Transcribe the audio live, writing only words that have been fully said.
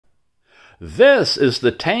This is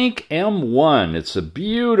the Tank M1. It's a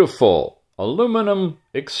beautiful aluminum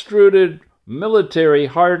extruded military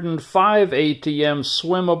hardened 5 ATM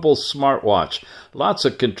swimmable smartwatch. Lots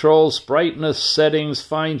of controls, brightness, settings,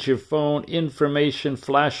 find your phone, information,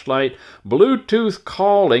 flashlight, Bluetooth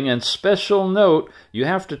calling, and special note, you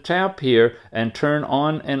have to tap here and turn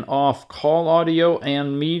on and off call audio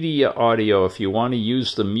and media audio. If you want to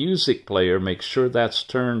use the music player, make sure that's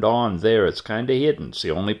turned on there. It's kind of hidden. It's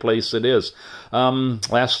the only place it is.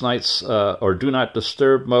 Last night's or do not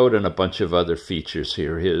disturb mode and a bunch of other features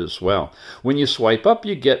here as well. When you swipe up,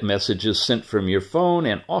 you get messages sent from your phone,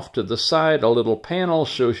 and off to the side, a little panel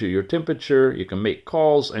shows you your temperature. You can make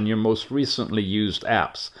calls and your most recently used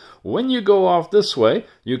apps. When you go off this way,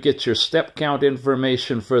 you get your step count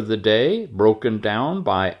information for the day, broken down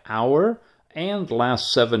by hour and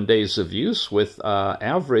last 7 days of use with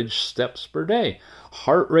average steps per day.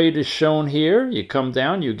 Heart rate is shown here. You come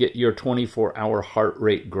down, you get your 24-hour heart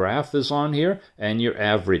rate graph is on here and your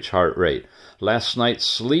average heart rate. Last night's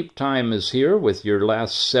sleep time is here with your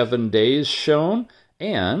last 7 days shown,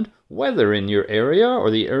 and weather in your area or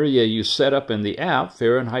the area you set up in the app,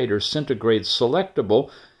 Fahrenheit or centigrade selectable.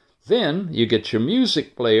 Then you get your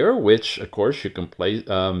music player, which, of course, you can play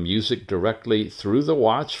music directly through the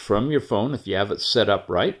watch from your phone if you have it set up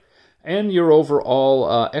right, and your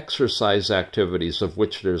overall exercise activities, of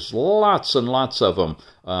which there's lots and lots of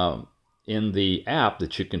them in the app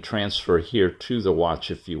that you can transfer here to the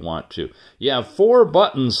watch if you want to. You have 4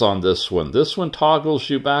 buttons on this one. This one toggles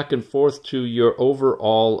you back and forth to your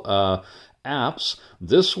overall apps.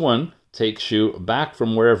 This one takes you back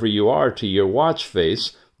from wherever you are to your watch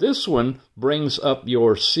face. This one brings up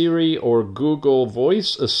your Siri or Google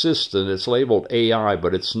voice assistant. It's labeled AI,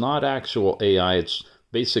 but it's not actual AI. It's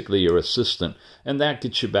basically your assistant. And that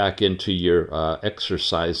gets you back into your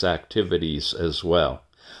exercise activities as well.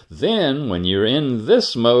 Then, when you're in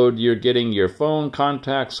this mode, you're getting your phone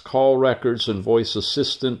contacts, call records, and voice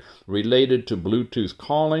assistant related to Bluetooth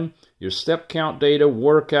calling, your step count data,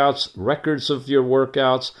 workouts, records of your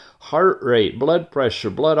workouts, heart rate, blood pressure,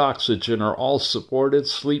 blood oxygen are all supported,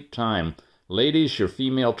 sleep time. Ladies, your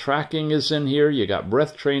female tracking is in here. You got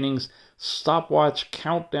breath trainings, stopwatch,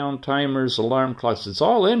 countdown timers, alarm clocks. It's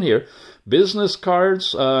all in here. Business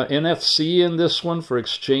cards, NFC in this one for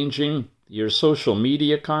exchanging your social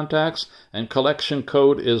media contacts, and collection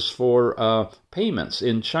code is for payments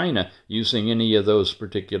in China using any of those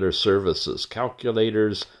particular services.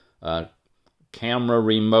 Calculators, camera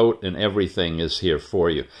remote, and everything is here for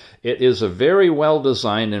you. It is a very well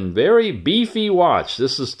designed and very beefy watch.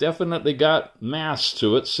 This has definitely got mass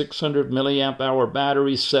to it. 600 milliamp hour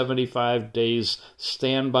battery, 75 days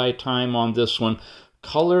standby time on this one.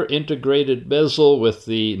 Color integrated bezel with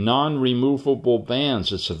the non-removable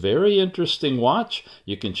bands. It's a very interesting watch.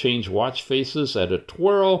 You can change watch faces at a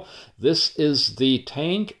twirl. This is the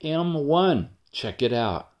Tank M1. Check it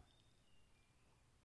out.